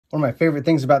One of my favorite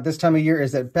things about this time of year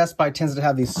is that Best Buy tends to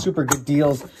have these super good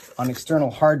deals on external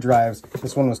hard drives.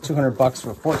 This one was 200 bucks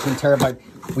for 14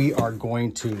 terabyte. We are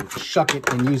going to shuck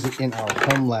it and use it in our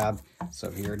home lab.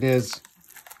 So here it is.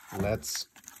 Let's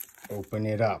open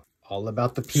it up. All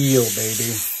about the peel,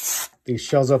 baby. These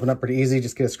shells open up pretty easy.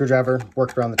 Just get a screwdriver,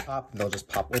 work around the top, and they'll just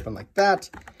pop open like that.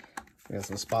 We have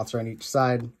some spots around each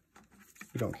side.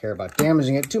 We don't care about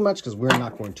damaging it too much because we're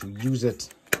not going to use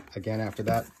it again after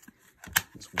that.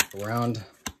 Just whip around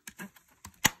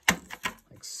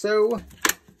like so.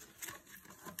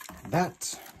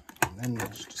 That. And then we'll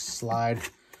just slide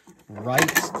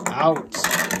right out.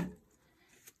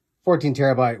 14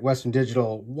 terabyte Western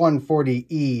Digital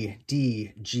 140E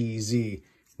DGZ.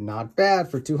 Not bad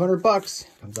for 200 bucks.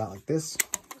 Comes out like this.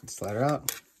 Slide it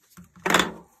out.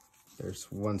 There's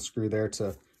one screw there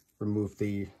to remove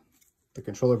the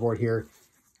controller board here.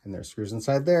 And there's screws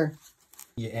inside there.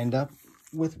 You end up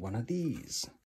with one of these.